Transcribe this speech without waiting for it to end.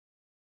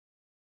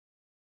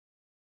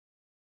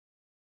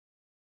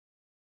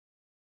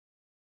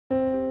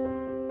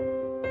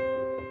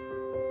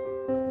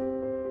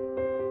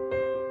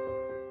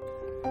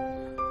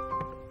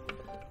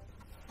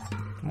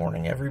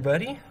morning,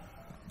 everybody.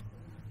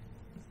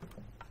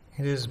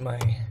 It is my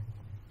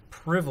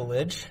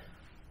privilege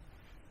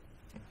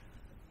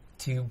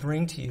to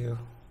bring to you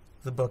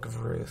the book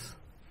of Ruth.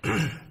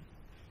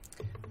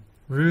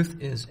 Ruth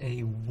is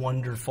a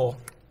wonderful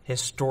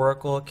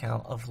historical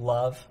account of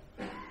love,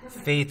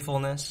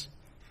 faithfulness,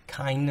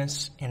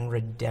 kindness, and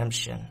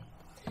redemption.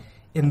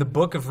 In the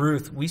book of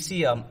Ruth, we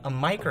see a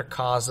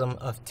microcosm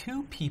of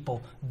two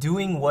people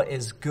doing what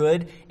is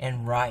good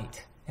and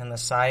right in the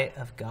sight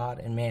of God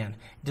and man,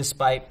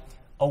 despite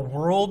a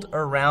world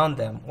around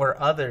them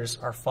where others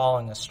are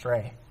falling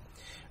astray.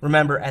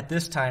 Remember, at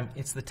this time,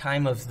 it's the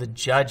time of the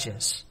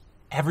judges.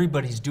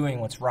 Everybody's doing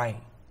what's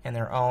right in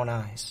their own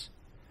eyes.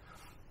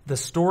 The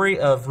story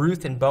of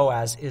Ruth and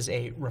Boaz is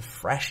a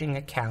refreshing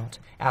account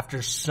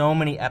after so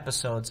many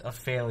episodes of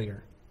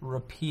failure,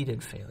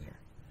 repeated failure.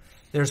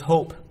 There's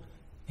hope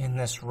in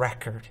this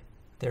record.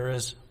 There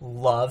is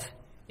love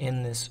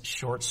in this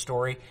short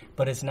story,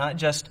 but it's not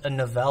just a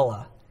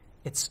novella.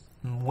 It's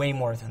way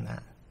more than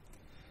that.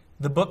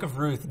 The book of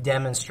Ruth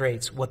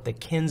demonstrates what the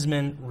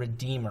kinsman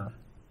redeemer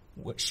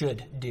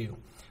should do,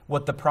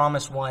 what the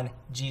promised one,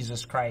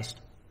 Jesus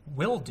Christ,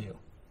 will do.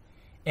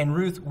 In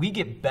Ruth, we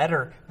get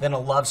better than a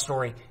love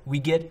story. We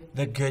get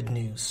the good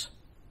news.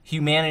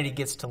 Humanity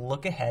gets to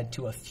look ahead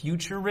to a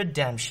future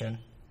redemption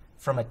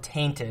from a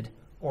tainted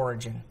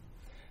origin.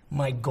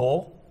 My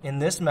goal in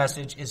this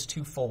message is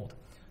twofold.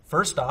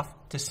 First off,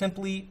 to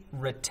simply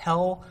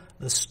retell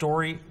the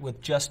story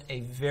with just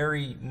a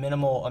very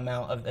minimal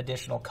amount of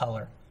additional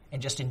color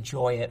and just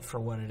enjoy it for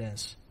what it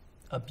is,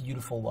 a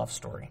beautiful love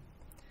story.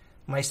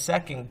 My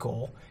second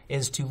goal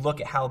is to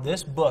look at how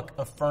this book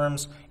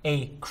affirms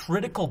a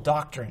critical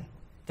doctrine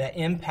that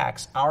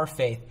impacts our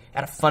faith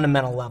at a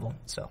fundamental level.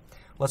 So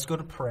let's go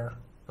to prayer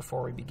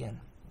before we begin.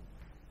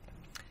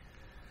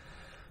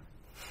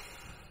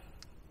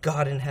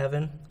 God in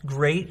heaven,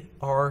 great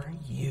are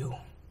you.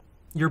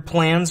 Your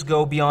plans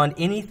go beyond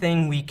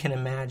anything we can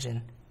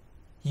imagine.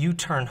 You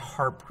turn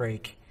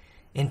heartbreak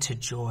into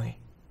joy.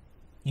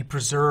 You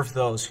preserve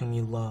those whom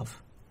you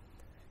love.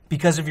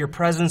 Because of your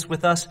presence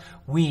with us,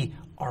 we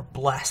are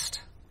blessed.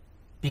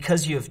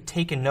 Because you have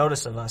taken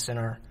notice of us in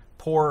our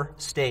poor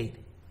state,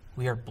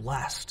 we are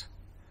blessed.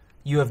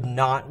 You have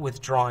not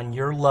withdrawn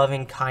your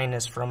loving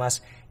kindness from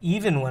us,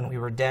 even when we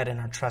were dead in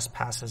our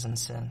trespasses and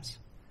sins.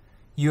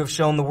 You have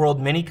shown the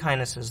world many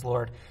kindnesses,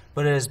 Lord,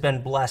 but it has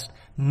been blessed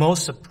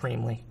most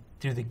supremely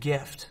through the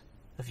gift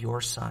of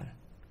your Son.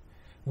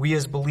 We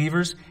as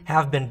believers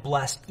have been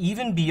blessed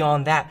even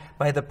beyond that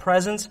by the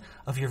presence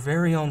of your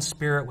very own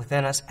Spirit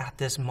within us at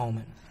this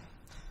moment.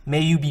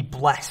 May you be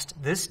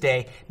blessed this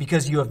day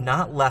because you have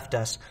not left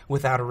us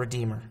without a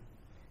Redeemer.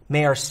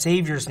 May our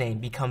Savior's name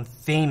become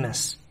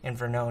famous in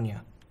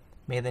Vernonia.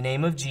 May the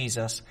name of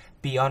Jesus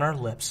be on our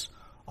lips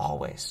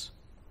always.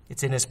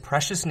 It's in his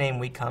precious name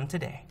we come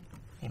today.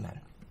 Amen.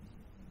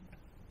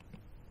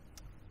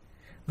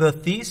 The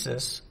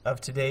thesis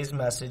of today's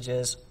message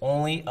is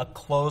only a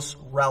close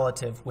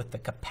relative with the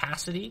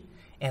capacity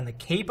and the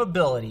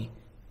capability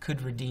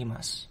could redeem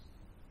us.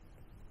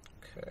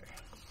 Okay.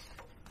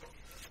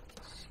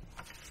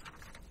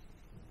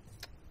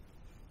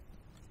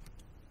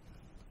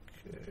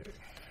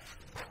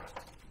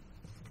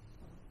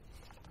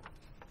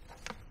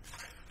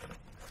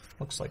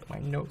 Looks like my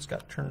notes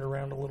got turned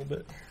around a little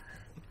bit.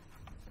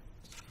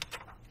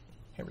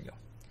 Here we go.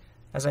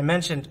 As I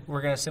mentioned, we're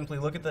going to simply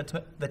look at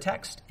the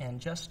text and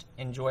just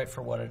enjoy it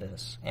for what it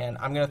is. And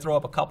I'm going to throw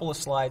up a couple of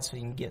slides so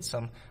you can get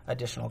some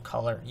additional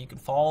color. You can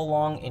follow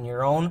along in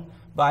your own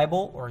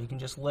Bible, or you can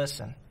just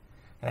listen.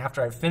 And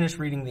after I've finished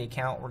reading the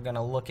account, we're going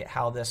to look at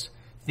how this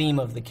theme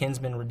of the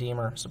kinsman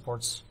redeemer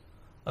supports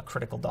a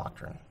critical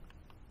doctrine.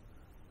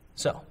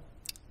 So,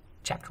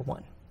 chapter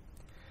 1.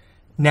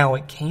 Now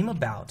it came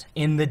about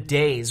in the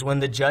days when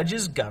the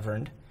judges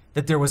governed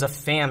that there was a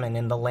famine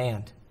in the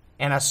land.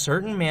 And a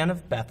certain man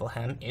of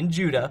Bethlehem in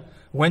Judah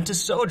went to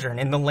sojourn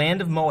in the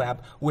land of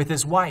Moab with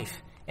his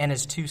wife and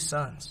his 2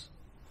 sons.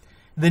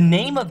 The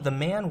name of the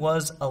man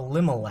was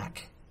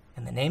Elimelech,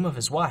 and the name of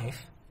his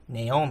wife,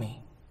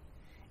 Naomi.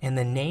 And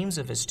the names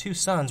of his 2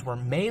 sons were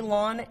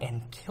Mahlon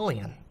and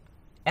Chilion,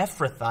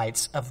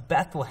 Ephrathites of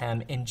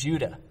Bethlehem in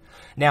Judah.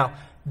 Now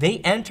they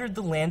entered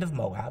the land of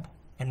Moab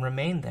and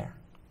remained there.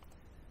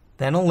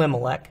 Then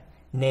Elimelech,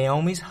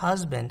 Naomi's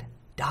husband,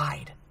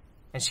 died,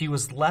 and she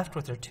was left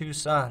with her 2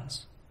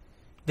 sons.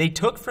 They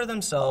took for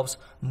themselves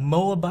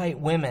Moabite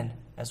women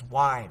as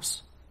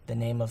wives. The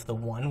name of the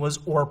one was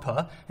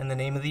Orpah, and the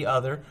name of the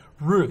other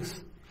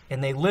Ruth,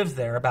 and they lived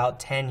there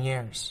about 10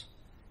 years.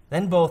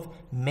 Then both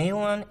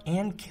Mahlon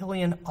and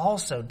Chilion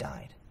also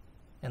died,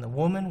 and the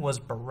woman was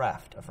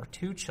bereft of her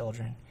 2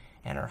 children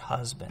and her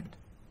husband.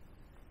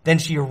 Then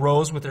she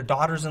arose with her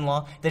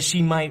daughters-in-law that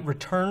she might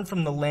return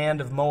from the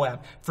land of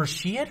Moab, for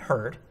she had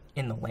heard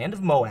in the land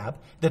of Moab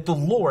that the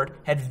Lord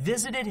had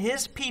visited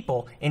his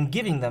people in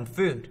giving them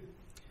food.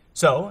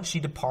 So she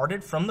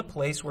departed from the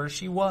place where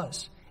she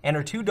was, and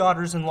her 2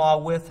 daughters-in-law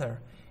with her,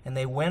 and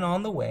they went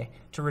on the way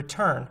to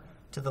return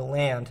to the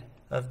land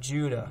of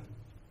Judah.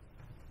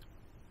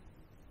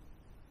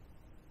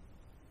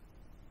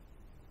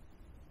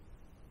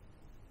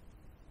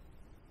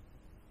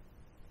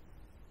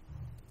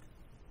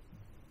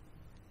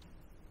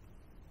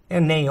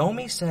 And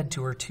Naomi said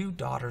to her 2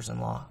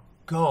 daughters-in-law,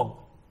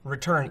 "Go,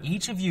 return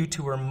each of you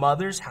to her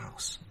mother's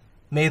house.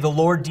 May the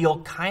Lord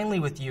deal kindly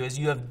with you as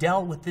you have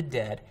dealt with the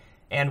dead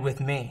and with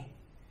me.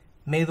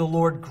 May the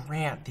Lord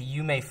grant that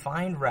you may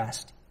find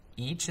rest,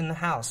 each in the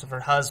house of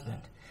her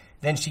husband."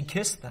 Then she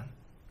kissed them,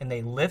 and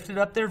they lifted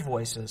up their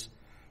voices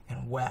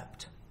and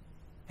wept.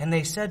 And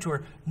they said to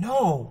her,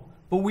 "No,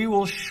 but we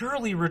will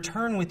surely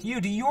return with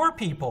you to your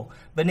people."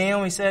 But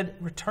Naomi said,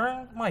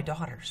 "Return, my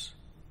daughters.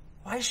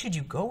 Why should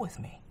you go with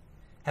me?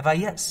 Have I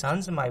yet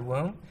sons in my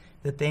womb,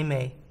 that they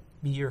may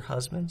be your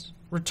husbands?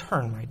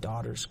 Return, my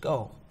daughters,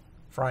 go,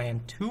 for I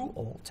am too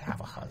old to have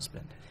a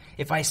husband.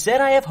 If I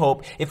said I have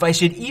hope, if I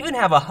should even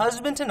have a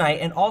husband tonight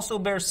and also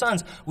bear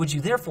sons, would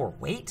you therefore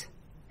wait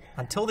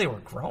until they were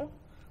grown?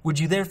 Would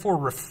you therefore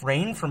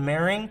refrain from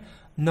marrying?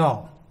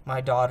 No,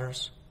 my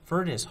daughters,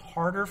 for it is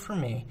harder for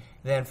me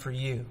than for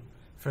you,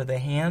 for the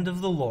hand of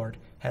the Lord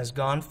has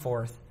gone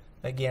forth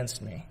against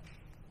me."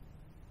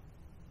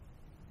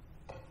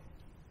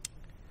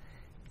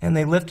 And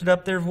they lifted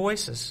up their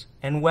voices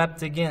and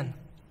wept again.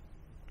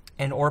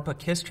 And Orpah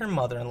kissed her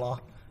mother-in-law,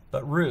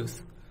 but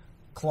Ruth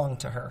clung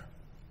to her.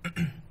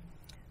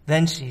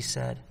 Then she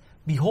said,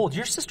 "Behold,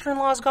 your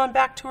sister-in-law has gone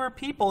back to her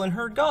people and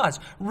her gods.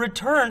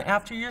 Return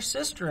after your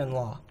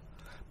sister-in-law."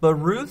 But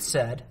Ruth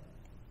said,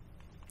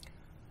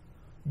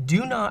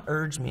 "Do not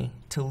urge me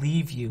to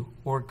leave you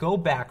or go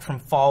back from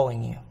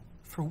following you.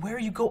 For where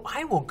you go,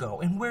 I will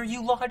go, and where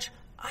you lodge,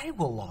 I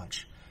will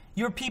lodge.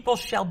 Your people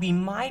shall be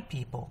my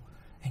people,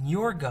 and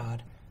your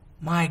God,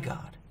 my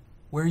God.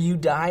 Where you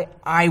die,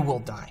 I will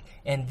die,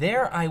 and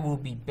there I will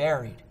be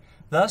buried.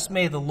 Thus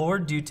may the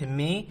Lord do to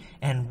me,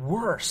 and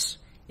worse,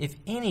 if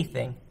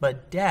anything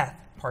but death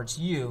parts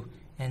you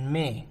and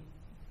me."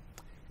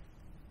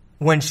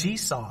 When she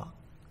saw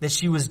that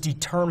she was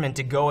determined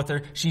to go with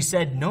her, she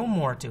said no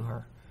more to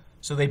her.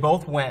 So they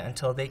both went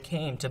until they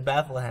came to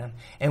Bethlehem.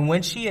 And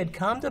when she had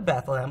come to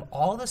Bethlehem,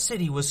 all the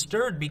city was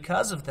stirred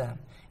because of them.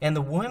 And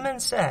the women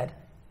said,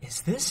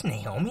 "Is this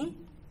Naomi?"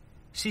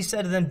 She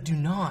said to them, "Do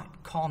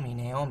not call me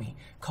Naomi.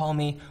 Call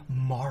me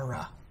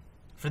Mara.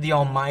 For the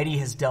Almighty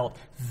has dealt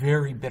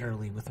very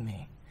bitterly with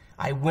me.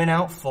 I went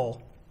out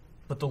full,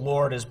 but the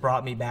Lord has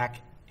brought me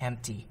back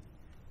empty.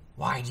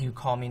 Why do you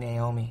call me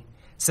Naomi?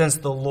 Since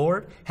the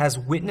Lord has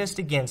witnessed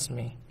against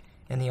me,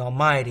 and the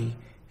Almighty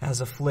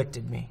has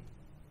afflicted me."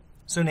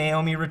 So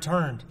Naomi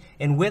returned,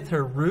 and with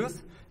her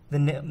Ruth,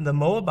 the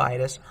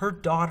Moabitess, her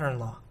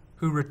daughter-in-law,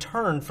 who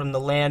returned from the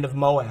land of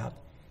Moab.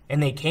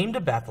 And they came to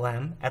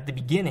Bethlehem at the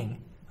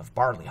beginning of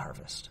barley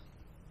harvest.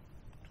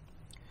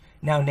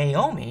 Now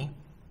Naomi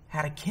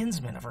had a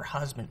kinsman of her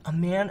husband, a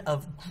man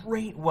of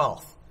great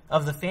wealth,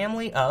 of the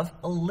family of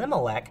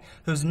Elimelech,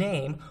 whose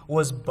name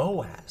was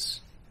Boaz.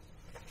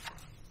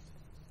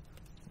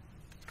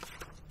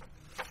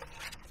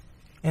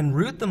 And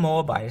Ruth the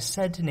Moabitess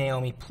said to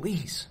Naomi,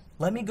 "Please,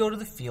 let me go to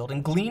the field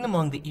and glean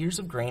among the ears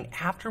of grain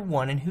after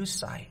one in whose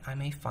sight I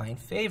may find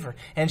favor."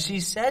 And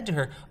she said to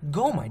her,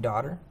 "Go, my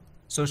daughter."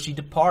 So she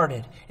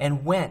departed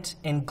and went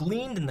and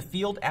gleaned in the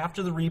field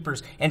after the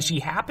reapers. And she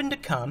happened to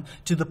come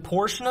to the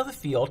portion of the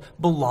field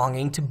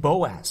belonging to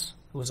Boaz,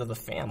 who was of the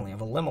family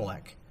of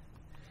Elimelech.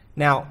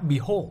 Now,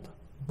 behold,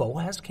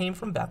 Boaz came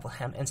from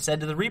Bethlehem and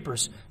said to the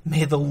reapers,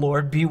 "May the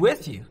Lord be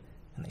with you."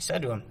 And they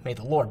said to him, "May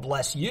the Lord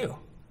bless you."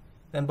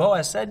 Then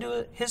Boaz said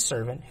to his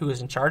servant, who was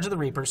in charge of the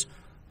reapers,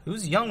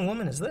 "Whose young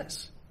woman is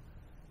this?"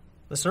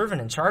 The servant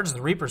in charge of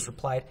the reapers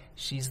replied,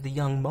 "She's the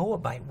young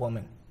Moabite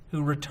woman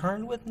who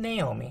returned with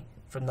Naomi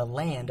from the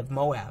land of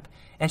Moab.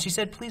 And she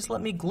said, 'Please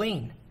let me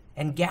glean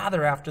and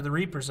gather after the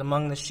reapers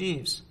among the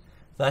sheaves.'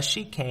 Thus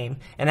she came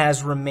and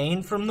has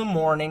remained from the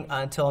morning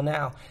until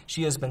now.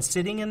 She has been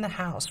sitting in the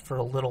house for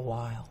a little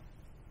while."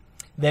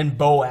 Then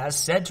Boaz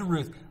said to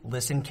Ruth,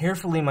 "Listen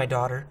carefully, my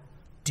daughter.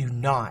 Do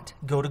not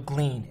go to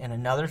glean in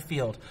another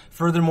field.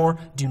 Furthermore,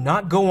 do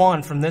not go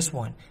on from this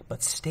one,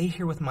 but stay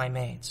here with my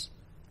maids.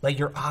 Let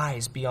your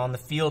eyes be on the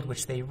field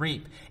which they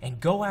reap,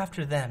 and go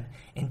after them.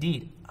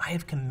 Indeed, I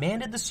have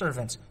commanded the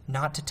servants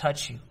not to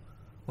touch you.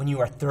 When you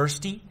are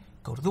thirsty,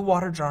 go to the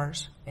water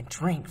jars and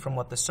drink from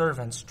what the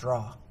servants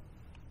draw."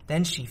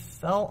 Then she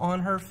fell on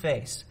her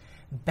face,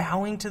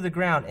 bowing to the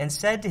ground, and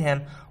said to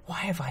him, "Why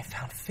have I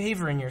found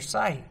favor in your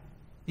sight,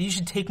 that you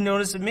should take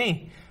notice of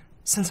me,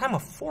 since I'm a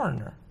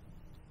foreigner?"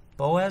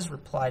 Boaz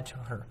replied to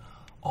her,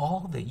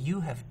 "All that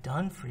you have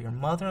done for your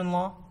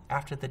mother-in-law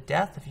after the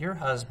death of your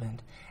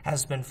husband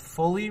has been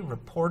fully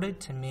reported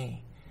to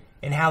me,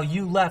 and how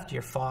you left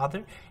your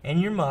father and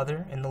your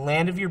mother in the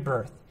land of your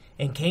birth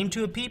and came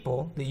to a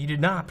people that you did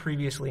not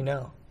previously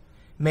know.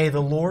 May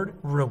the Lord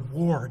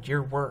reward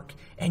your work,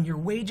 and your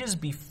wages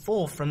be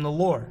full from the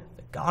Lord,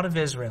 the God of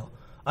Israel,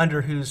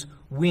 under whose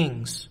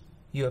wings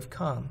you have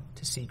come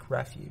to seek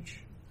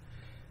refuge."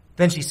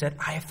 Then she said,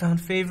 "I have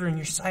found favor in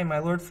your sight, my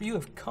lord, for you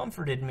have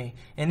comforted me,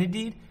 and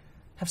indeed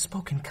have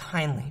spoken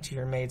kindly to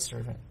your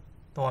maidservant,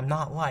 though I'm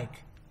not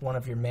like one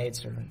of your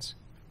maidservants."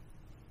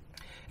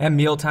 At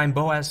mealtime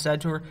Boaz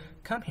said to her,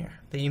 "Come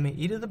here, that you may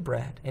eat of the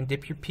bread, and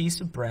dip your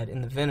piece of bread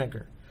in the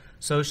vinegar."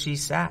 So she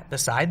sat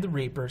beside the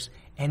reapers,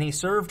 and he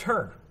served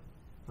her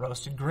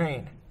roasted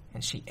grain,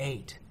 and she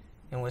ate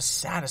and was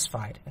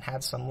satisfied and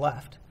had some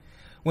left.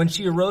 When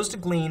she arose to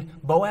glean,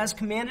 Boaz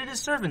commanded his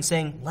servant,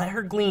 saying, let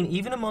her glean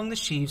even among the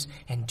sheaves,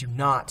 and do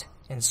not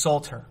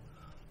insult her.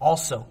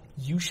 Also,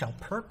 you shall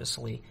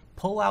purposely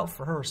pull out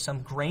for her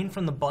some grain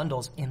from the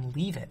bundles and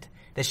leave it,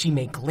 that she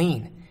may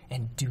glean,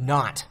 and do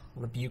not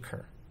rebuke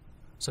her.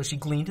 So she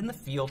gleaned in the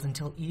field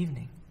until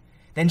evening.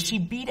 Then she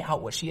beat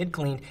out what she had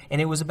gleaned,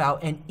 and it was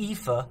about an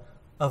ephah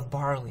of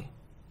barley.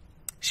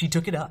 She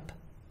took it up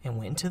and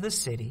went into the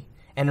city,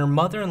 and her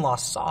mother-in-law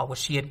saw what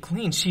she had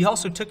gleaned. She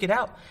also took it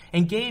out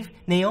and gave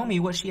Naomi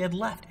what she had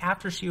left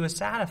after she was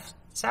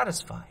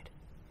satisfied.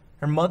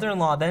 Her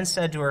mother-in-law then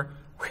said to her,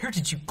 where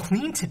did you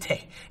glean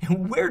today,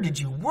 and where did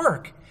you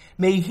work?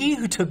 May he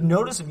who took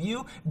notice of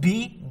you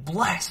be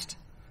blessed.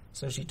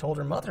 So she told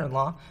her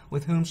mother-in-law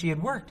with whom she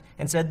had worked,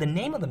 and said, the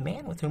name of the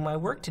man with whom I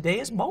work today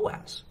is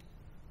Boaz.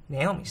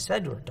 Naomi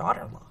said to her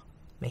daughter-in-law,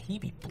 may he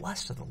be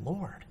blessed of the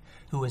Lord,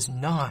 who has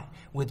not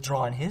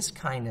withdrawn his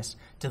kindness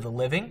to the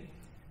living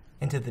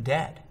and to the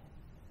dead.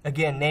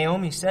 Again,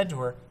 Naomi said to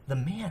her, the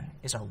man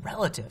is our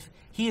relative.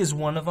 He is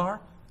one of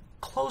our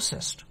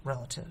closest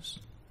relatives.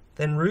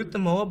 Then Ruth the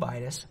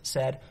Moabitess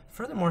said,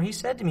 furthermore, he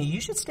said to me, you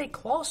should stay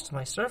close to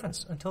my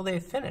servants until they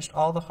have finished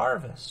all the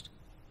harvest.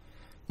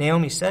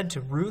 Naomi said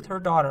to Ruth, her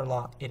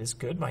daughter-in-law, it is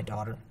good, my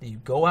daughter, that you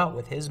go out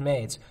with his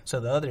maids, so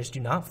that others do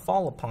not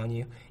fall upon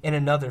you in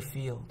another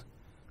field.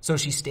 So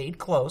she stayed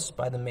close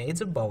by the maids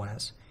of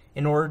Boaz,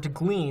 in order to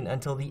glean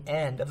until the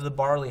end of the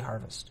barley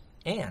harvest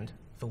and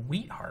the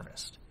wheat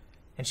harvest.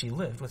 And she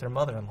lived with her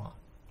mother-in-law.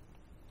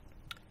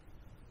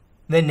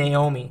 Then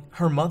Naomi,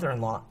 her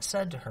mother-in-law,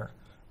 said to her,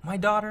 my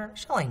daughter,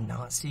 shall I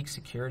not seek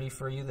security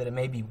for you, that it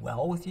may be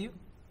well with you?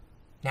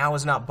 Now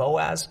is not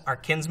Boaz our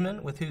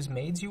kinsman, with whose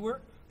maids you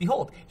were?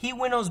 Behold, he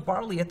winnows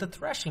barley at the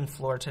threshing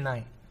floor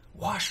tonight.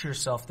 Wash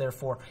yourself,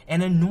 therefore,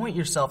 and anoint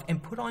yourself,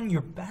 and put on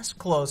your best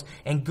clothes,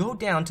 and go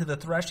down to the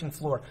threshing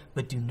floor.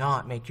 But do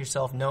not make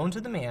yourself known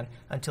to the man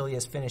until he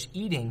has finished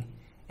eating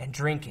and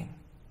drinking.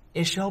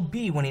 It shall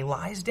be when he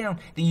lies down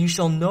that you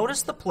shall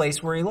notice the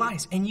place where he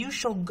lies, and you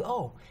shall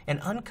go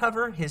and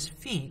uncover his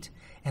feet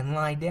and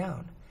lie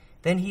down.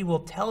 Then he will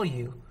tell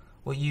you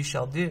what you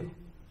shall do.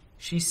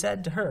 She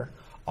said to her,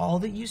 all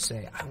that you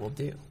say I will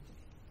do.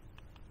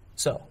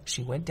 So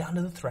she went down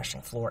to the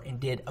threshing floor and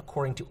did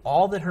according to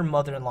all that her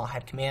mother-in-law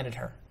had commanded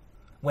her.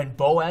 When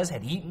Boaz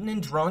had eaten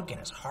and drunk and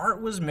his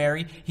heart was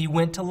merry, he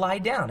went to lie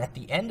down at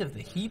the end of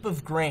the heap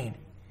of grain.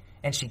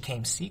 And she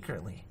came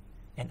secretly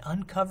and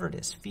uncovered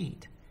his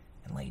feet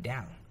and lay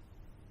down.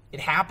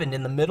 It happened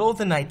in the middle of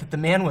the night that the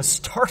man was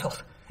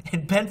startled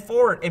and bent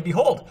forward, and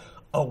behold,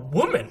 a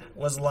woman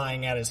was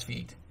lying at his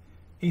feet.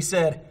 He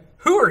said,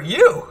 who are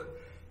you?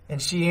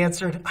 And she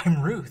answered,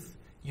 I'm Ruth,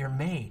 your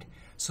maid.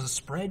 So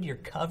spread your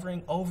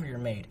covering over your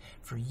maid,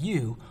 for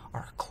you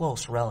are a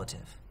close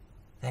relative.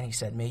 Then he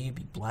said, may you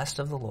be blessed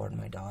of the Lord,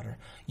 my daughter.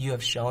 You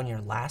have shown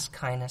your last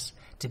kindness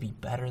to be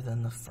better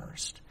than the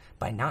first,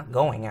 by not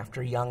going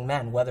after young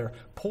men, whether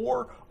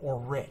poor or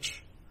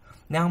rich.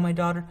 Now, my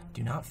daughter,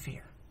 do not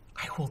fear.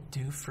 I will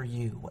do for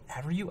you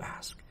whatever you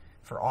ask.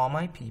 For all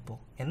my people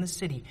in the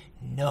city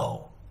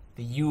know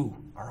that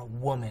you are a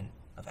woman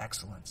of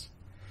excellence.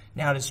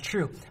 Now it is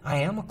true, I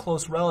am a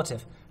close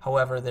relative.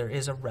 However, there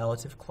is a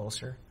relative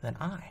closer than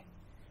I.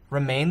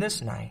 Remain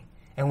this night,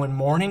 and when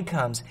morning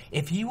comes,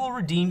 if he will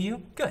redeem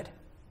you, good,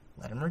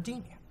 let him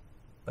redeem you.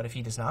 But if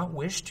he does not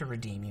wish to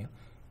redeem you,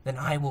 then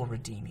I will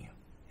redeem you,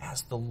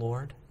 as the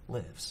Lord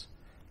lives.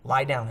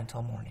 Lie down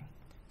until morning.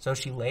 So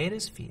she lay at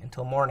his feet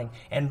until morning,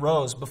 and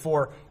rose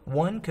before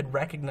one could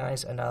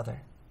recognize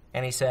another.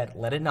 And he said,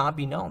 let it not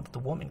be known that the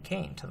woman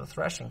came to the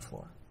threshing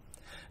floor.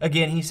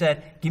 Again he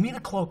said, give me the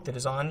cloak that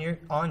is on you,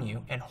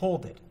 and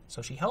hold it.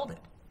 So she held it.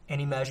 And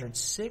he measured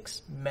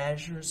 6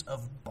 measures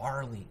of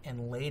barley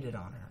and laid it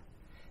on her.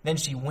 Then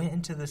she went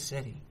into the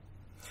city.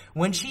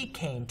 When she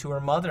came to her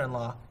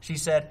mother-in-law, she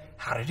said,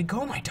 how did it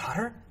go, my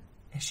daughter?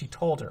 And she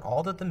told her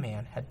all that the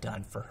man had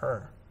done for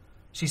her.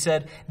 She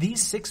said,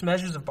 these 6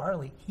 measures of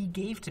barley he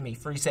gave to me,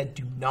 for he said,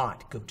 do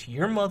not go to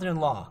your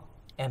mother-in-law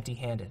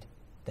empty-handed.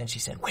 Then she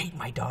said, wait,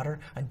 my daughter,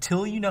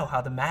 until you know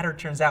how the matter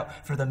turns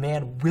out, for the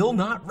man will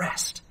not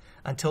rest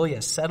until he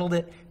has settled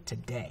it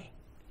today.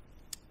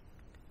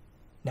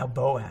 Now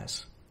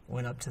Boaz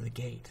went up to the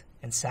gate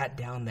and sat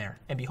down there,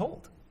 and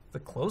behold, the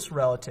close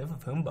relative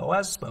of whom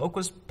Boaz spoke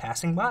was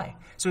passing by.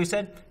 So he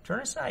said, turn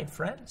aside,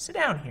 friend, sit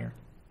down here.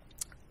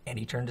 And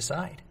he turned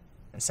aside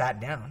and sat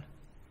down.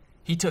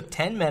 He took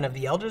 10 men of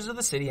the elders of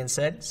the city and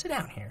said, sit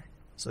down here.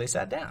 So they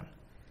sat down.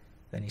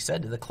 Then he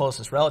said to the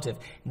closest relative,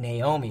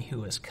 Naomi,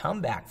 who has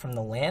come back from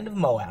the land of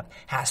Moab,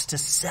 has to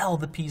sell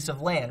the piece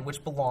of land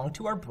which belonged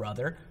to our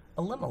brother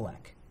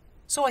Elimelech.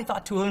 So I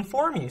thought to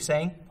inform you,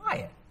 saying, buy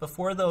it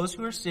before those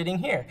who are sitting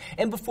here,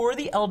 and before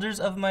the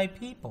elders of my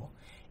people.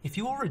 If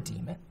you will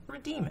redeem it,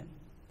 redeem it.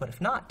 But if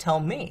not, tell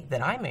me,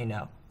 that I may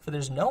know, for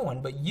there's no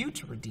one but you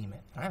to redeem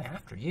it, and I'm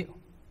after you.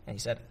 And he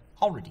said,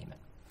 I'll redeem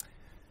it.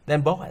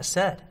 Then Boaz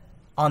said,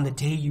 On the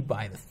day you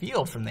buy the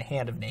field from the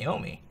hand of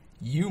Naomi,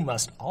 you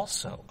must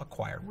also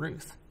acquire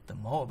Ruth, the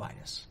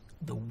Moabitess,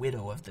 the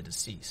widow of the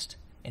deceased,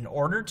 in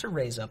order to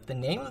raise up the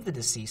name of the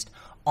deceased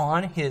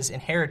on his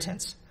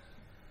inheritance."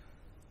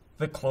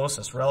 The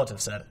closest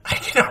relative said, "I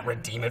cannot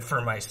redeem it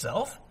for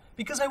myself,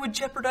 because I would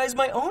jeopardize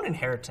my own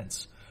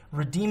inheritance.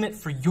 Redeem it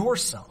for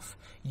yourself.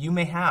 You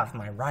may have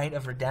my right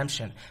of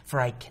redemption, for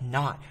I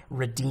cannot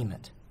redeem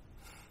it."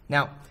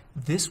 Now,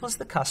 this was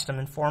the custom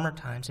in former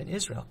times in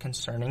Israel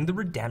concerning the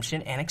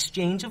redemption and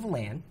exchange of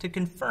land to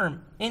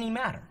confirm any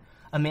matter.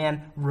 A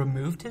man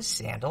removed his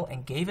sandal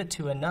and gave it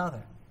to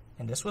another,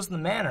 and this was the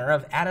manner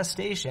of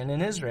attestation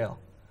in Israel.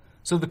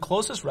 So the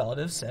closest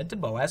relative said to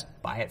Boaz,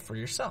 "Buy it for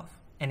yourself,"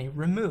 and he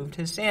removed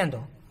his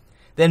sandal.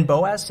 Then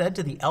Boaz said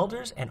to the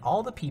elders and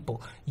all the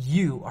people,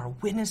 "You are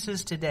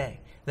witnesses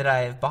today that I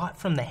have bought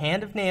from the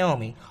hand of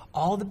Naomi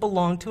all that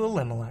belonged to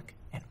Elimelech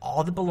and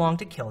all that belonged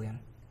to Kilion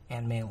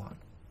and Mahlon.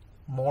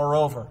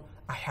 Moreover,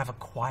 I have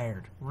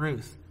acquired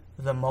Ruth,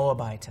 the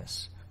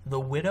Moabitess, the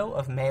widow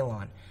of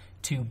Mahlon,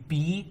 to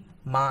be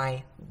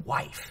my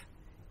wife,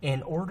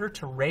 in order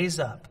to raise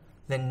up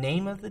the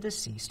name of the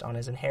deceased on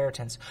his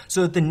inheritance,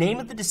 so that the name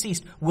of the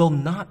deceased will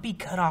not be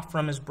cut off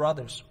from his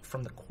brothers,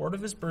 from the court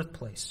of his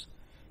birthplace.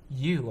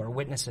 You are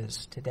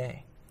witnesses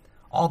today."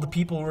 All the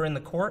people were in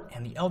the court,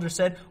 and the elder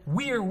said,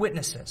 "We are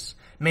witnesses.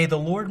 May the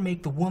Lord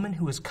make the woman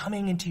who is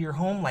coming into your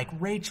home like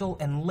Rachel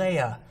and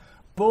Leah,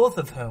 both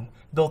of whom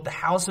built the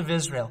house of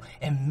Israel,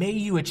 and may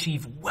you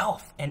achieve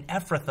wealth in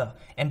Ephrathah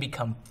and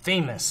become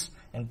famous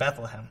in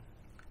Bethlehem.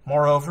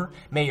 Moreover,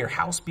 may your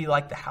house be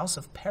like the house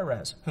of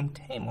Perez, whom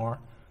Tamar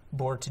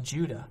bore to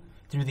Judah,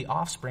 through the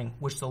offspring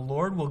which the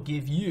Lord will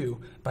give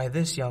you by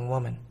this young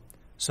woman."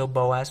 So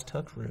Boaz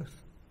took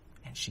Ruth,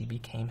 and she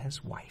became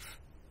his wife,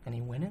 and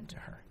he went into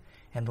her.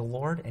 And the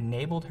Lord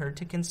enabled her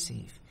to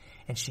conceive,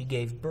 and she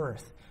gave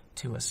birth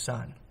to a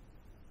son.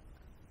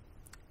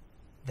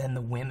 Then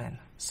the women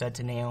said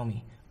to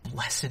Naomi,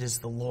 "Blessed is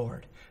the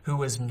Lord,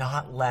 who has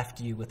not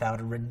left you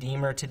without a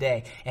redeemer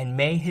today, and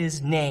may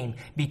his name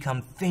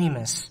become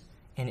famous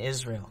in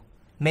Israel.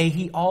 May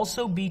he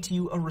also be to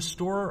you a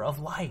restorer of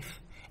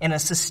life and a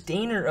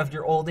sustainer of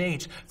your old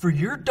age. For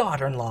your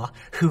daughter-in-law,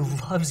 who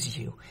loves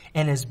you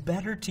and is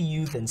better to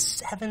you than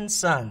 7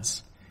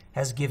 sons,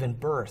 has given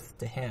birth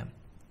to him."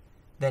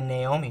 Then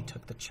Naomi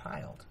took the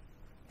child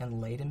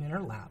and laid him in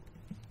her lap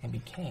and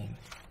became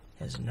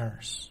his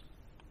nurse.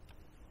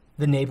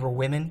 The neighbor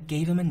women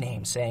gave him a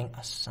name, saying,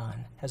 "A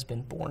son has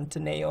been born to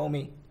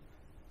Naomi."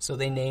 So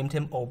they named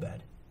him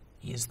Obed.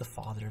 He is the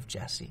father of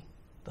Jesse,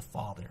 the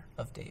father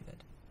of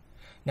David.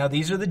 Now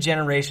these are the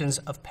generations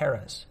of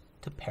Perez.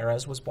 To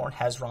Perez was born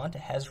Hezron, to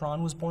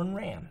Hezron was born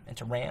Ram, and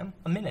to Ram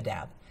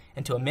Amminadab,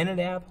 and to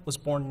Amminadab was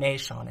born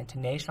Nahshon, and to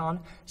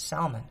Nahshon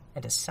Salmon,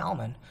 and to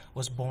Salmon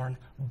was born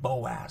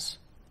Boaz,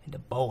 and to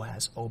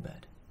Boaz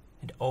Obed,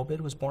 and to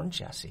Obed was born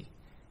Jesse,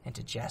 and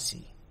to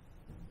Jesse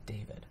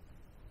David.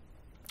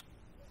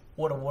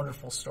 What a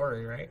wonderful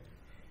story, right?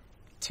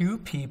 2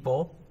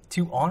 people,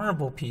 2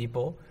 honorable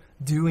people,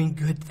 doing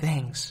good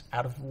things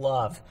out of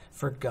love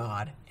for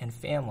God and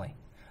family.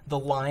 The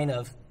line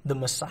of the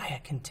Messiah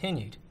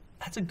continued.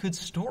 That's a good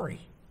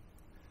story.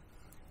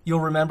 You'll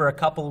remember a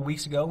couple of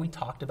weeks ago we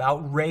talked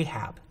about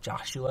Rahab,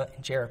 Joshua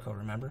and Jericho,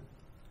 remember?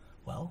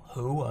 Well,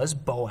 who was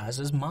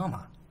Boaz's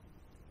mama?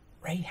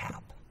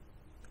 Rahab.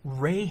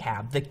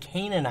 Rahab, the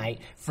Canaanite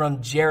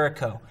from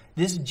Jericho.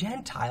 This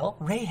Gentile,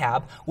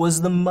 Rahab,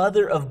 was the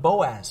mother of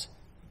Boaz.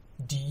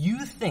 Do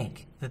you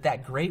think that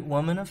that great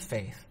woman of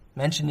faith,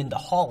 mentioned in the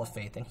Hall of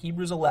Faith in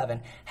Hebrews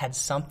 11, had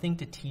something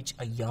to teach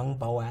a young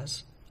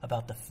Boaz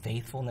about the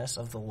faithfulness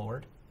of the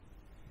Lord?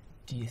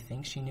 Do you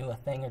think she knew a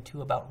thing or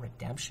two about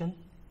redemption?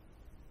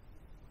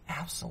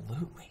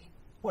 Absolutely.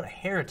 What a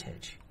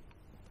heritage.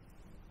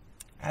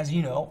 As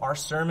you know, our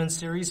sermon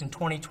series in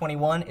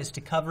 2021 is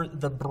to cover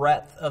the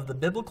breadth of the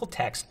biblical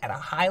text at a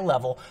high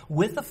level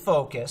with a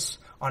focus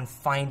on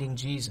finding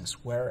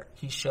Jesus, where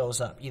he shows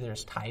up, either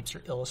as types or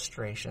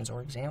illustrations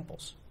or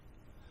examples.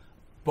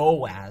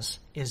 Boaz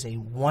is a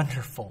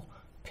wonderful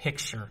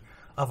picture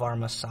of our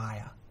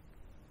Messiah.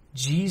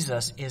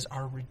 Jesus is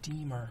our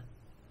Redeemer,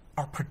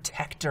 our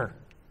protector,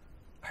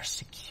 our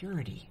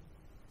security,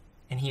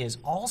 and he is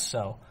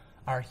also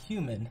our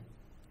human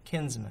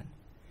kinsman.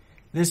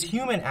 This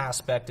human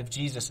aspect of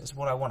Jesus is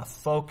what I want to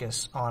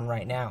focus on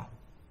right now,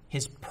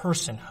 his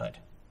personhood.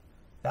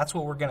 That's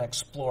what we're going to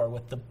explore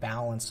with the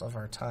balance of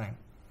our time.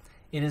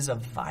 It is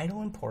of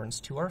vital importance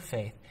to our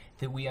faith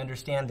that we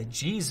understand that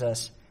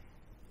Jesus,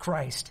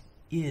 Christ,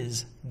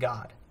 is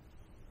God.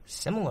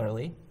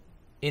 Similarly,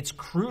 it's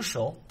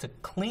crucial to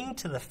cling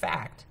to the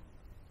fact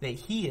that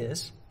he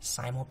is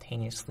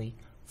simultaneously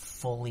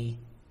fully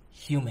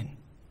human.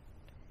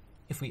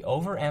 If we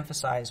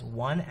overemphasize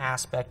one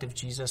aspect of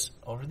Jesus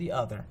over the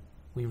other,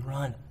 we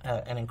run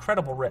an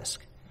incredible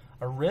risk,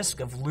 a risk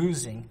of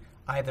losing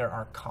either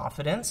our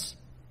confidence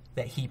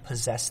that he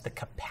possessed the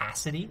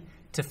capacity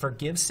to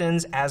forgive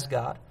sins as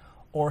God,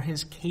 or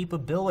his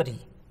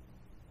capability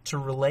to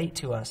relate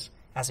to us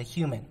as a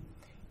human.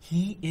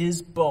 He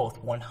is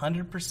both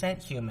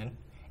 100% human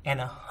and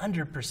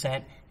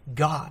 100%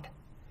 God.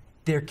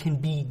 There can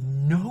be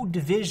no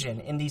division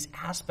in these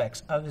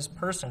aspects of his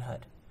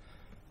personhood.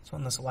 So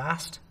in this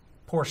last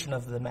portion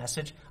of the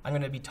message, I'm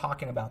going to be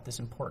talking about this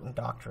important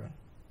doctrine,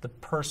 the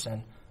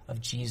person of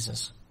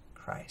Jesus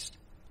Christ.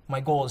 My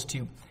goal is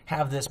to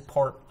have this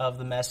part of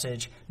the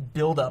message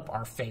build up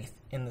our faith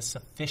in the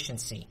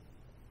sufficiency,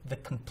 the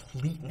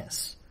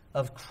completeness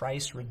of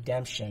Christ's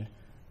redemption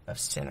of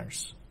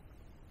sinners.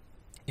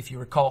 If you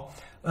recall,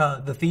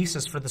 the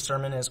thesis for the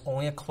sermon is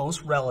only a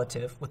close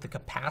relative with the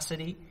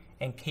capacity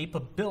and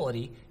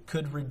capability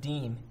could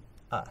redeem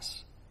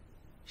us.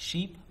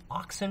 Sheep,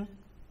 oxen,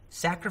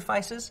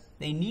 sacrifices,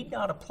 they need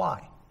not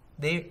apply.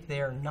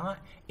 They are not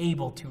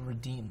able to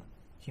redeem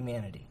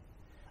humanity.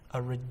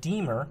 A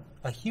redeemer,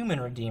 a human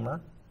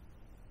redeemer,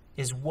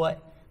 is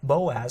what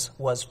Boaz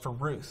was for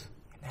Ruth.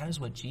 And that is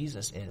what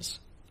Jesus is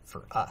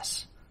for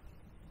us.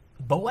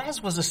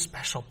 Boaz was a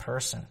special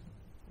person,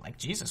 like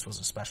Jesus was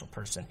a special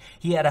person.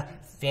 He had a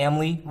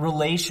family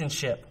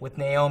relationship with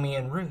Naomi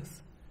and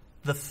Ruth,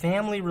 the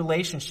family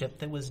relationship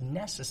that was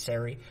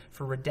necessary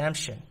for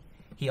redemption.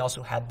 He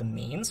also had the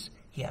means,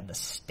 he had the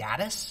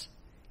status,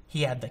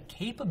 he had the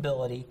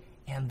capability,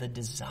 and the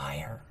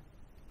desire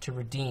to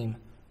redeem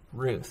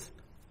Ruth.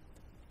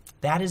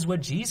 That is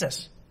what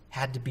Jesus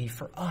had to be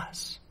for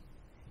us.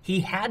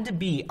 He had to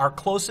be our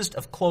closest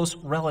of close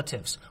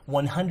relatives,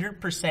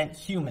 100%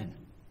 human,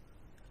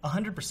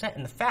 100%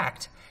 in the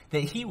fact that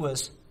he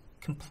was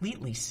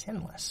completely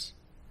sinless.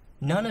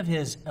 None of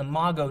his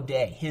imago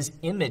Dei, his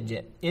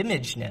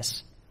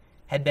imageness,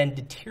 had been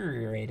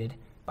deteriorated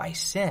by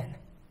sin.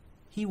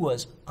 He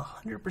was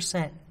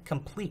 100%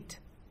 complete.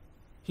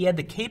 He had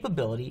the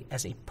capability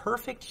as a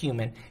perfect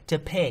human to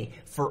pay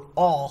for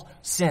all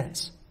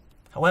sins.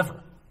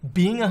 However,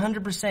 being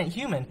 100%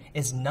 human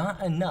is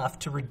not enough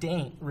to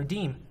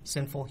redeem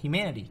sinful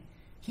humanity.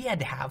 He had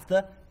to have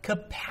the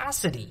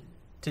capacity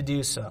to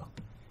do so.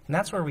 And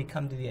that's where we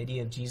come to the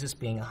idea of Jesus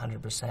being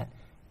 100%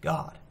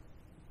 God.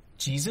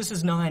 Jesus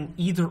is not an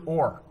either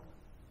or,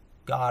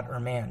 God or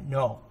man.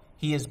 No,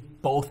 he is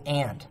both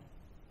and.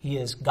 He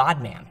is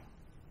God-man.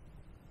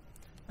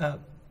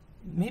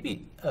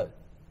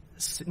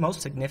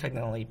 Most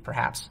significantly,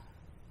 perhaps,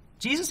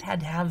 Jesus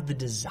had to have the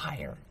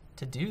desire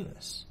to do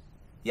this.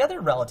 The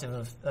other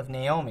relative of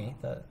Naomi,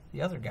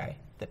 the other guy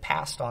that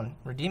passed on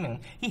redeeming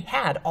him, he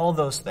had all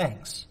those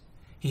things.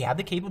 He had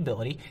the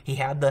capability, he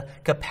had the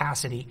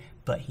capacity,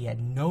 but he had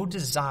no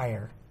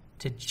desire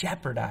to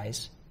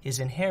jeopardize his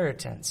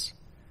inheritance.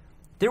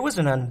 There was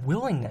an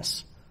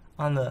unwillingness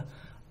on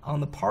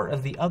the part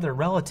of the other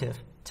relative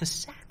to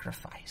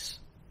sacrifice.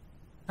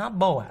 Not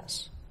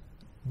Boaz.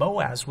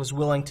 Boaz was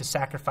willing to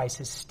sacrifice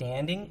his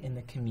standing in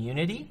the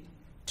community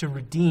to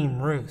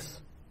redeem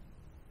Ruth.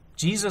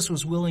 Jesus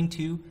was willing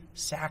to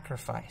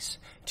sacrifice,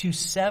 to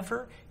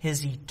sever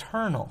his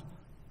eternal,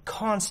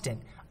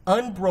 constant,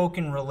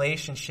 unbroken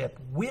relationship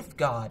with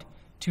God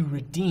to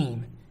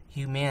redeem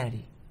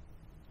humanity.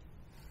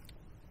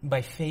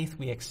 By faith,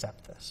 we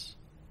accept this.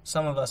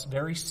 Some of us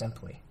very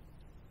simply,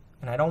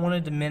 and I don't want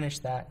to diminish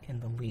that in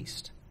the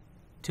least.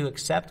 To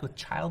accept with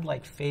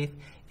childlike faith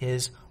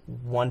is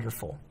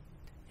wonderful,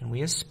 and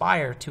we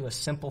aspire to a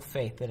simple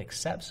faith that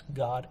accepts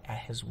God at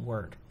his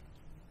word.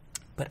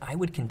 But I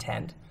would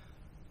contend,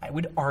 I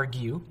would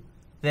argue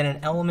that an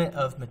element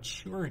of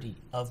maturity,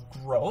 of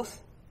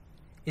growth,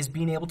 is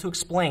being able to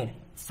explain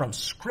from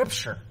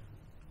Scripture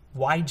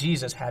why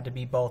Jesus had to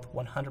be both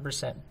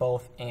 100%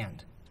 both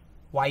and.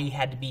 Why he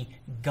had to be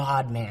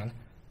God-man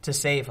to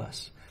save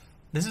us.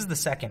 This is the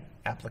second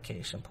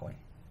application point.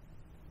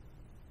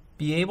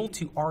 Be able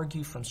to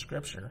argue from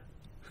Scripture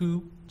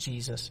who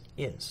Jesus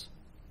is.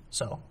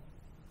 So,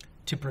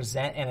 to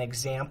present an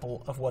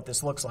example of what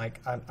this looks like,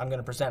 I'm going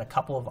to present a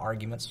couple of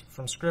arguments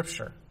from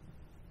Scripture.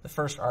 The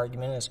first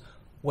argument is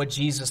what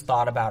Jesus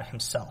thought about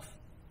himself,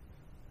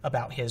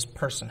 about his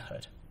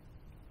personhood.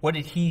 What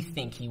did he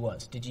think he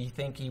was? Did he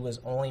think he was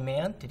only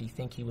man? Did he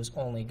think he was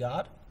only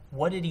God?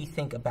 What did he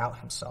think about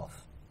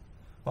himself?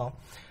 Well,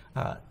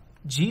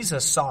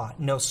 Jesus saw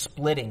no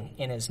splitting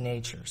in his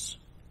natures.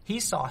 He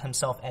saw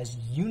himself as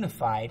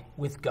unified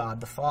with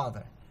God the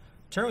Father.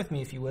 Turn with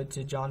me, if you would,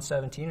 to John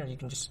 17, or you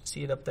can just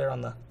see it up there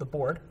on the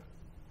board.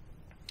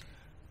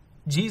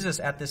 Jesus,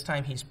 at this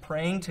time, he's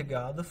praying to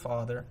God the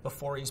Father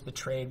before he's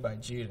betrayed by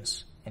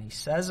Judas. And he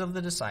says of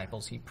the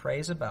disciples, he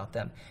prays about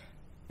them,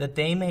 that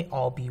they may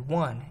all be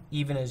one,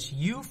 even as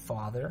you,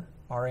 Father,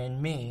 are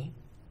in me,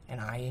 and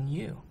I in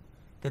you.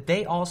 That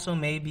they also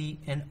may be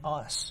in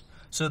us,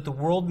 so that the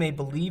world may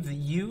believe that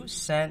you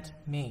sent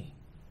me.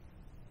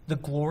 The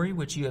glory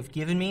which you have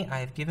given me, I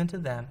have given to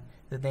them,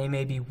 that they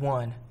may be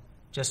one,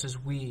 just as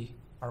we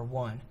are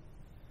one.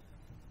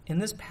 In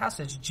this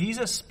passage,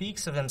 Jesus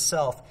speaks of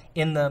himself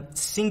in the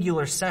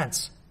singular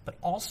sense, but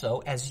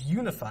also as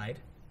unified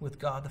with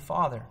God the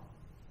Father.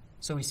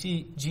 So we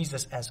see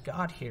Jesus as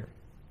God here,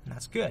 and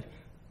that's good.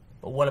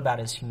 But what about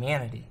his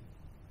humanity?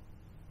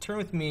 Turn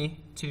with me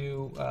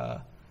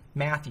to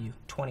Matthew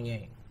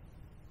 28.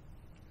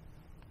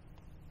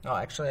 Oh,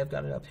 actually, I've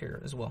got it up here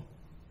as well.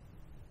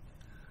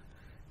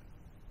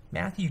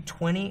 Matthew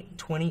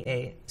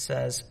 20:28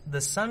 says,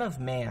 "The Son of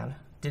Man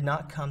did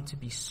not come to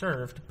be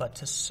served, but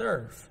to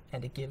serve,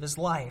 and to give his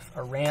life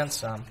a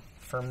ransom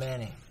for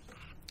many."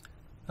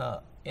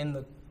 In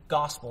the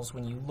Gospels,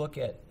 when you look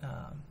at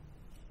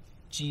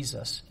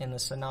Jesus in the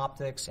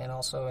Synoptics and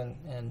also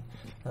in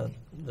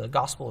the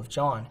Gospel of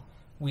John,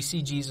 we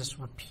see Jesus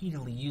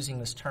repeatedly using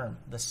this term,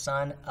 the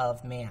Son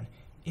of Man.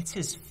 It's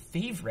his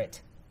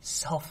favorite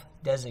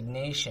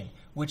self-designation,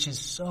 which is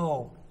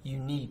so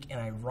unique and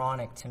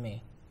ironic to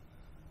me.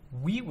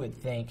 We would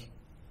think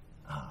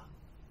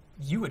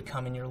you would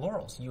come in your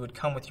laurels. You would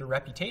come with your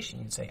reputation.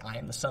 You'd say, "I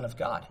am the Son of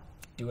God.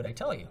 Do what I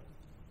tell you."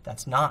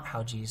 That's not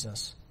how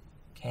Jesus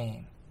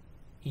came.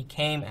 He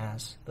came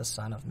as the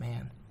Son of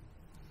Man.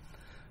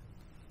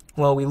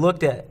 Well, we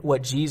looked at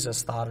what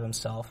Jesus thought of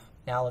himself.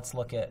 Now let's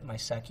look at my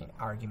second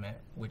argument,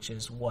 which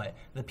is what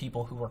the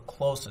people who were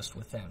closest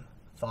with him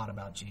thought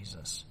about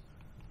Jesus.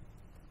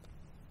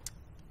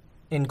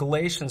 In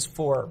Galatians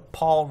 4,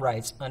 Paul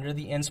writes, under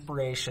the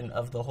inspiration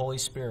of the Holy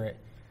Spirit,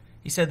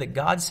 he said that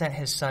God sent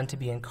his Son to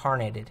be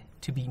incarnated,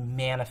 to be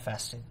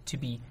manifested, to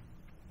be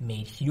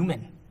made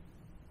human.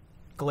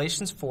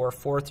 Galatians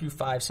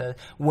 4:4-5 says,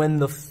 "When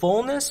the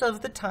fullness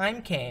of the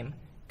time came,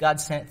 God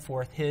sent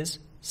forth his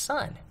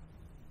Son,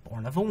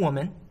 born of a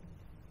woman,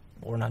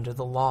 born under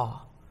the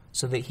law,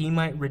 so that he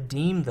might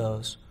redeem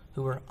those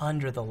who were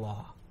under the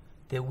law,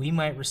 that we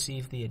might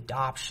receive the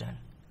adoption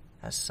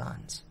as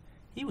sons."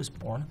 He was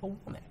born of a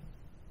woman.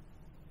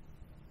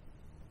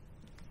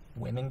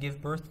 Women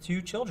give birth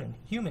to children,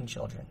 human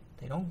children.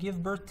 They don't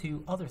give birth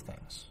to other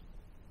things.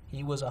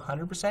 He was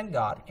 100%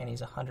 God, and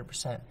he's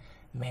 100%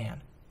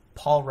 man.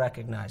 Paul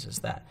recognizes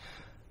that.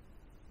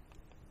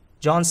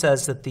 John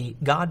says that the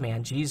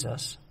God-man,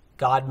 Jesus,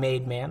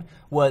 God-made man,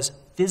 was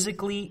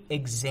physically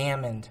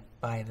examined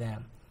by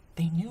them.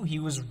 They knew he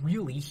was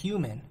really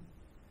human.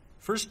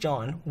 1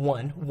 John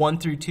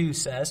 1:1-2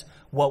 says,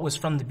 "What was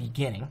from the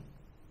beginning,"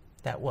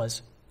 that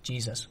was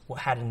Jesus,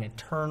 what had an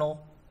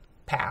eternal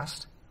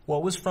past,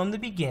 what was from the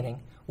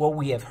beginning, what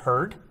we have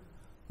heard,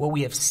 what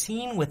we have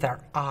seen with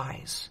our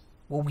eyes,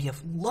 what we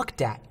have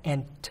looked at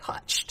and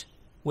touched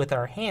with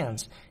our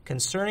hands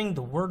concerning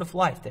the word of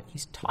life. That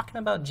he's talking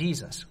about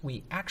Jesus.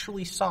 We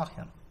actually saw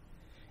him.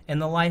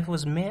 And the life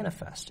was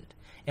manifested.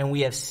 And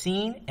we have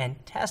seen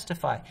and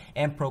testified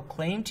and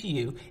proclaimed to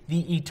you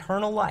the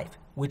eternal life,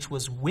 which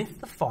was with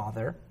the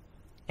Father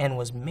and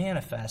was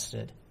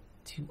manifested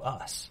to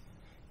us.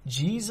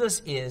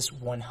 Jesus is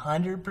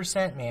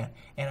 100% man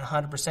and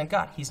 100%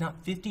 God. He's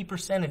not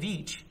 50% of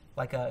each,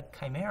 like a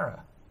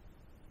chimera.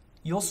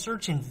 You'll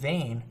search in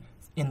vain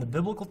in the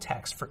biblical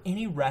text for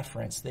any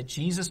reference that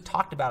Jesus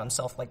talked about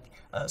himself like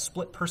a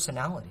split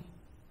personality.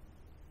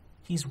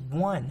 He's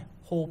one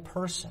whole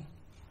person,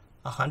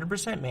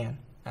 100% man,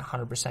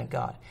 100%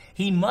 God.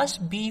 He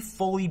must be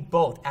fully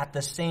both at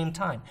the same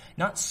time,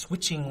 not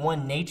switching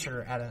one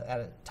nature at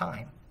a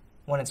time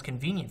when it's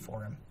convenient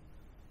for him.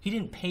 He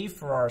didn't pay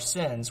for our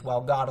sins while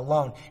God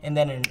alone, and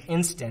then in an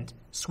instant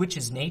switch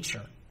his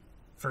nature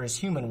for his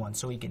human one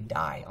so he could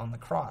die on the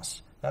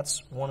cross.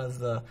 That's one of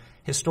the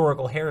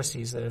historical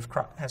heresies that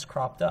has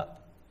cropped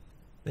up.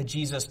 That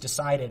Jesus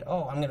decided,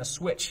 I'm going to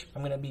switch.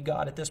 I'm going to be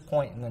God at this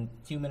point and then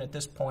human at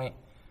this point.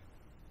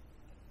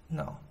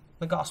 No,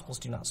 the Gospels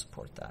do not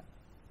support that.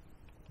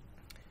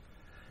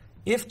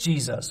 If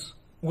Jesus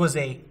was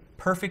a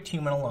perfect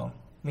human alone,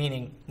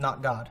 meaning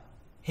not God,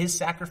 his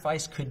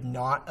sacrifice could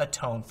not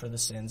atone for the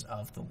sins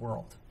of the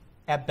world.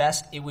 At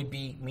best, it would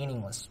be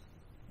meaningless.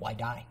 Why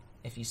die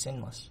if he's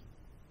sinless?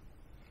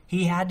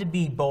 He had to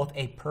be both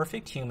a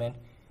perfect human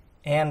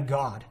and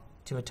God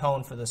to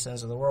atone for the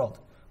sins of the world.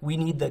 We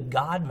need the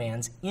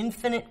God-man's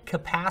infinite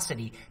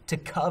capacity to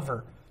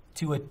cover,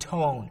 to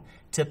atone,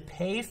 to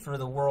pay for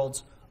the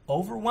world's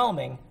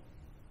overwhelming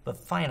but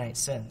finite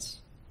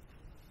sins.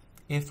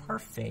 If our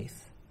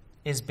faith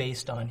is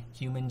based on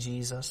human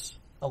Jesus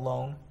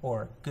alone,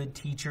 or good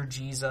teacher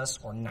Jesus,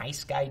 or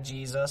nice guy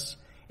Jesus,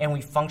 and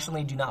we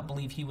functionally do not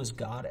believe he was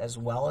God as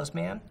well as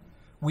man,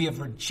 we have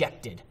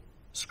rejected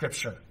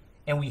Scripture,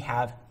 and we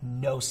have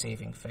no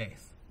saving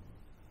faith.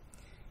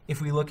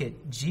 If we look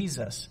at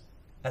Jesus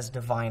as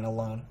divine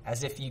alone,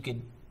 as if you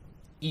could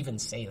even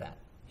say that,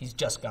 he's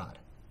just God.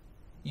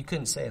 You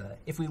couldn't say that.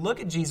 If we look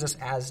at Jesus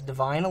as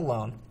divine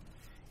alone,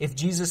 if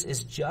Jesus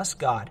is just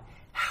God,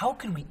 how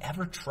could we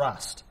ever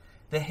trust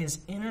that his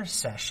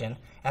intercession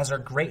as our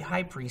great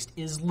high priest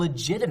is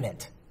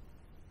legitimate?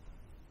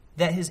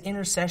 That his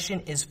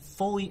intercession is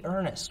fully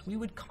earnest? We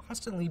would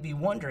constantly be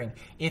wondering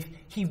if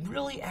he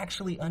really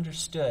actually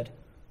understood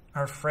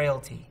our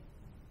frailty.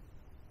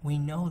 We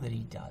know that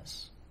he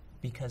does,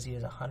 because he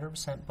is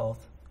 100%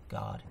 both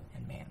God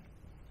and man.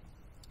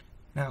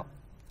 Now,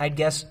 I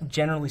guess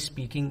generally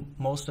speaking,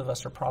 most of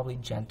us are probably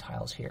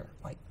Gentiles here,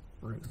 like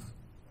Ruth.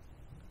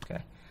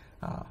 Okay?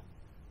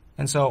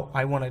 And so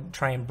I want to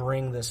try and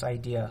bring this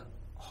idea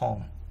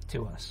home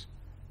to us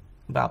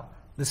about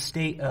the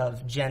state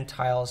of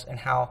Gentiles and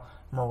how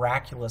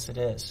miraculous it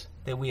is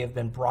that we have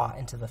been brought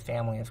into the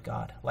family of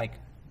God, like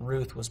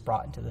Ruth was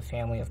brought into the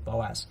family of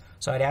Boaz.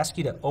 So I'd ask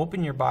you to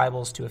open your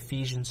Bibles to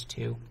Ephesians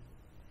 2.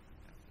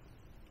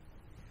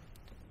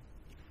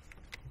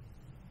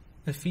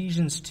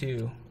 Ephesians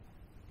 2,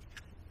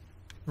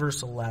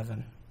 verse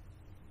 11.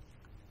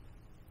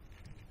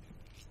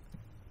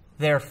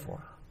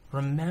 Therefore,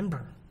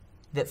 remember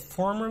that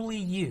formerly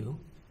you,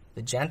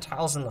 the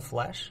Gentiles in the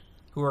flesh,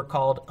 who are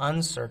called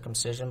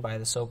uncircumcision by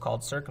the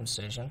so-called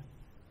circumcision,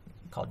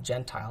 called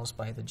Gentiles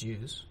by the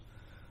Jews,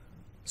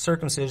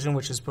 circumcision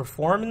which is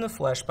performed in the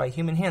flesh by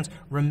human hands,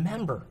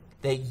 remember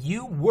that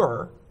you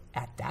were,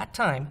 at that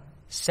time,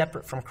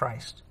 separate from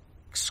Christ,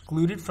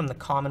 excluded from the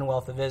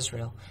commonwealth of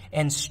Israel,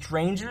 and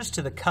strangers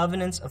to the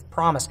covenants of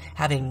promise,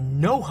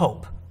 having no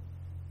hope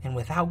and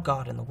without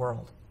God in the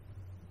world.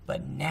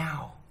 But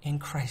now, in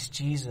Christ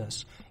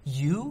Jesus,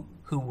 you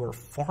who were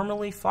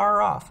formerly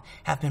far off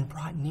have been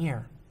brought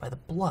near by the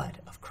blood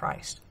of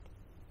Christ.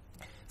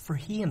 For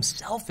he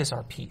himself is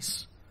our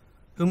peace,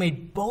 who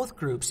made both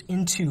groups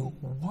into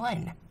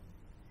one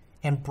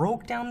and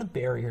broke down the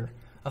barrier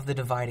of the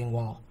dividing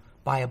wall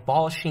by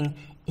abolishing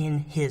in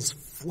his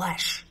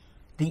flesh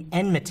the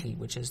enmity,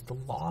 which is the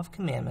law of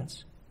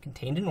commandments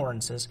contained in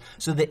ordinances,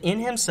 so that in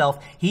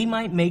himself he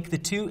might make the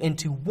two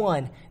into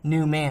one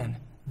new man,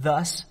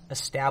 thus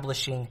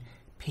establishing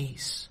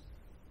peace.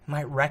 He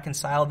might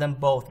reconcile them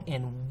both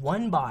in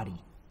one body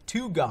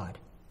to God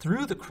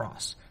through the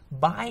cross,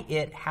 by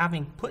it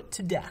having put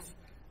to death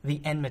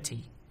the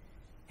enmity.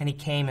 And he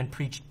came and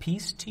preached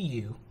peace to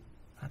you,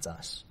 that's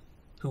us,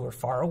 who are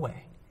far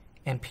away,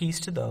 and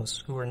peace to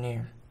those who are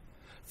near.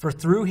 For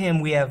through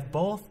him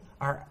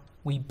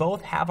we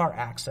both have our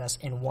access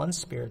in one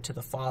spirit to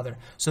the Father.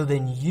 So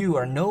then you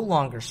are no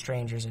longer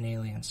strangers and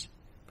aliens,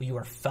 but you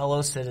are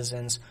fellow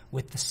citizens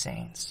with the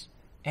saints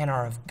and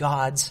are of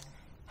God's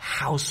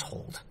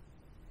household,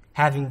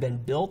 having been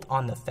built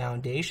on the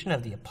foundation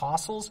of the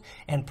apostles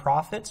and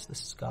prophets,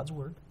 this is God's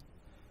word,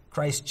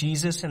 Christ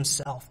Jesus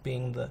himself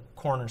being the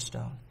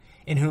cornerstone,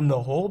 in whom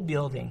the whole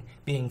building,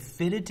 being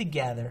fitted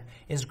together,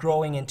 is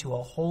growing into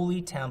a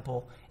holy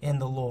temple in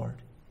the Lord,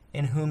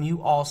 in whom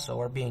you also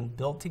are being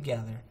built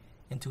together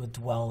into a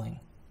dwelling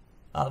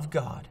of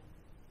God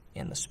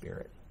in the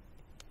Spirit.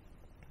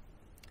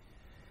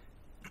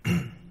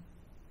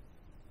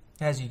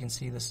 As you can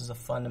see, this is a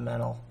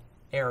fundamental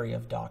area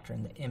of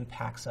doctrine that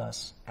impacts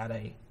us at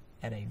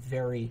a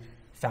very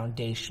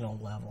foundational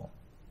level.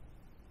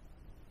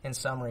 In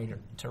summary,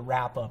 to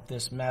wrap up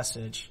this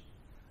message,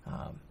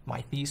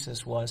 my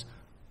thesis was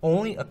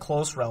only a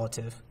close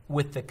relative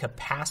with the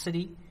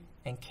capacity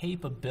and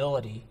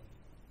capability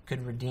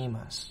could redeem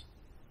us.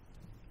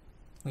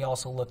 We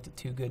also looked at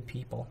two good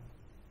people,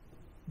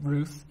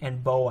 Ruth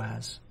and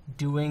Boaz,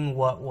 doing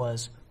what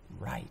was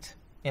right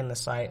in the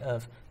sight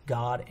of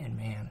God and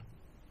man.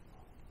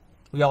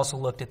 We also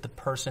looked at the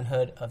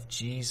personhood of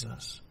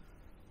Jesus.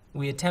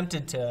 We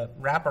attempted to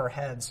wrap our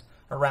heads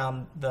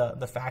around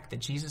the fact that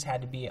Jesus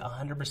had to be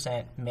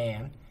 100%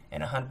 man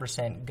and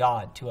 100%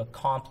 God to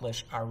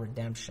accomplish our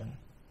redemption.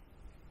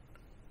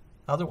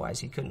 Otherwise,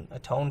 he couldn't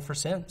atone for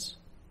sins.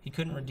 He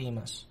couldn't redeem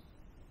us.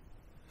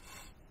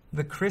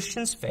 The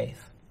Christian's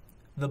faith,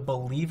 the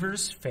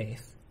believer's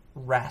faith,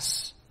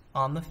 rests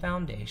on the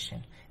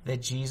foundation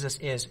that Jesus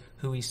is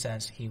who he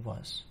says he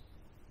was.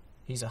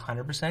 He's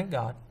 100%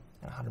 God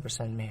and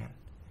 100% man.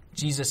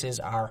 Jesus is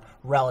our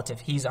relative.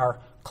 He's our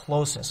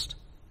closest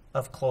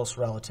of close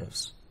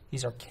relatives.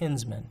 He's our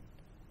kinsman,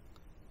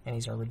 and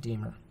he's our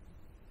redeemer.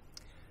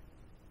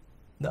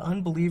 The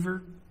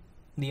unbeliever,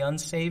 the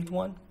unsaved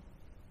one,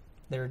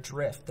 they're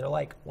adrift. They're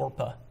like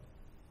Orpah.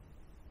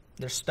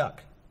 They're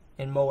stuck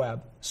in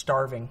Moab,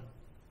 starving.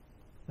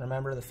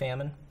 Remember the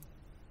famine?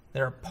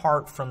 They're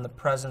apart from the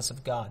presence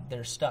of God.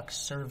 They're stuck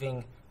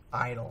serving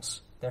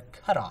idols. They're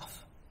cut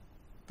off.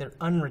 They're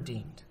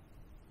unredeemed.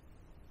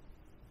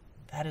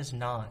 That is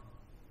not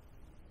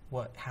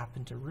what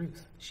happened to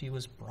Ruth. She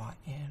was brought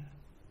in.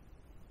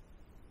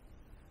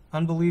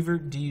 Unbeliever,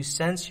 do you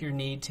sense your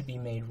need to be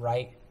made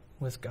right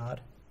with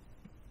God?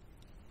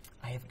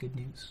 I have good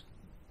news.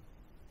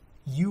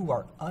 You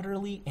are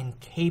utterly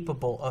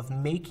incapable of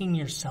making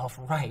yourself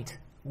right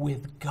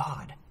with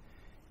God.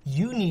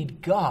 You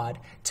need God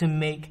to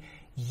make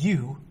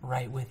you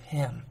right with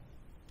him.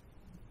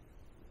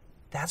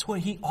 That's what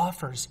he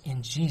offers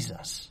in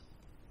Jesus.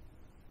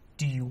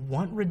 Do you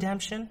want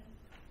redemption?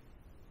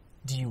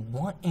 Do you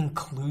want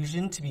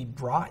inclusion to be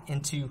brought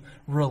into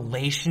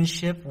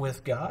relationship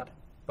with God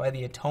by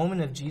the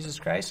atonement of Jesus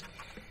Christ?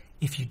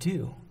 If you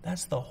do,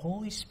 that's the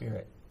Holy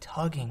Spirit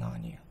tugging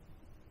on you.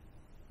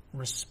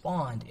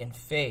 Respond in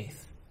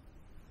faith.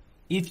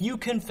 If you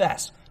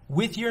confess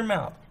with your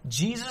mouth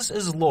Jesus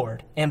is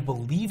Lord and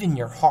believe in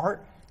your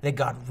heart that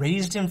God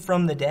raised him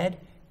from the dead,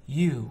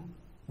 you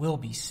will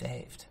be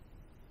saved.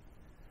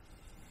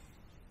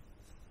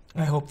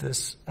 I hope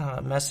this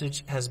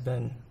message has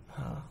been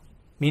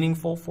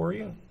meaningful for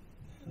you,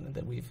 and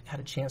that we've had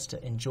a chance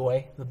to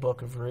enjoy the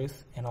book of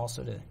Ruth and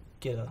also to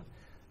get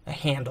a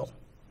handle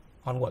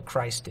on what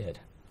Christ did.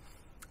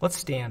 Let's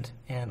stand,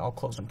 and I'll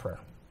close in prayer.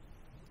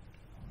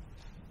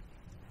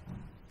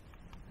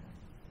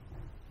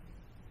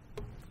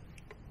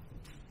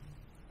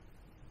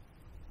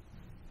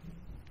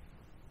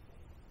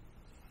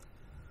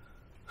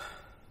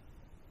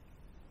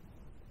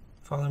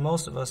 Father,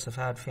 most of us have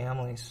had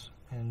families,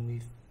 and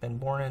we've been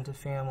born into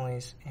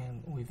families,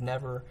 and we've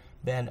never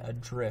been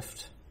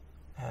adrift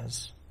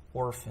as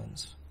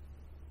orphans,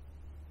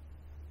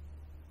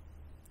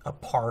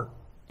 apart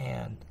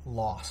and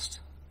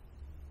lost.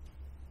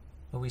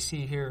 But we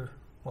see here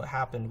what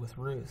happened with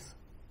Ruth,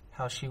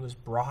 how she was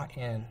brought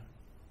in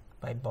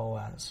by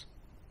Boaz.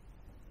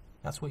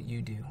 That's what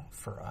you do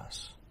for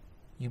us.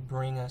 You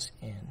bring us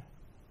in.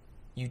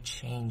 You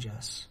change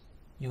us.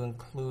 You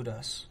include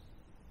us.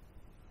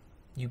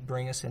 You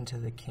bring us into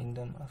the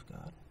kingdom of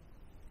God.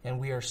 And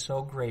we are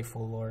so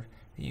grateful, Lord,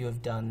 that you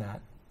have done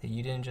that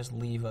you didn't just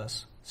leave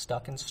us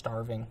stuck and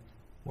starving,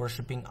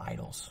 worshiping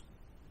idols.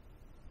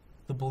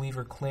 The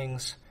believer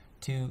clings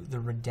to the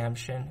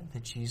redemption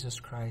that Jesus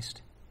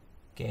Christ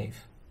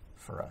gave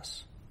for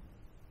us.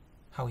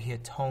 How he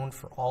atoned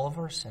for all of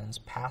our sins,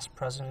 past,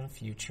 present, and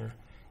future,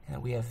 and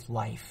that we have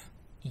life,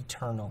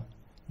 eternal,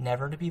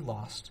 never to be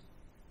lost,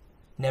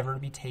 never to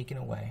be taken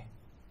away,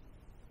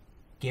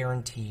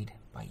 guaranteed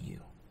by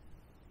you.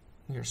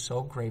 We are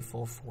so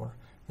grateful for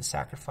the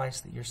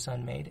sacrifice that your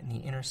Son made and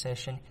the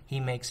intercession he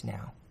makes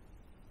now.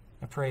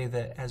 I pray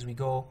that as we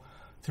go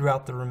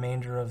throughout the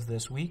remainder of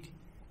this week,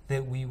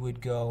 that we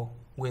would go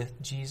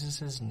with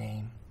Jesus'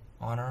 name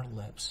on our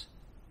lips,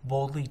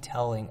 boldly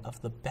telling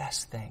of the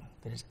best thing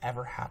that has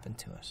ever happened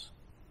to us.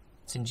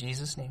 It's in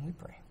Jesus' name we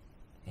pray.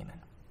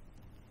 Amen.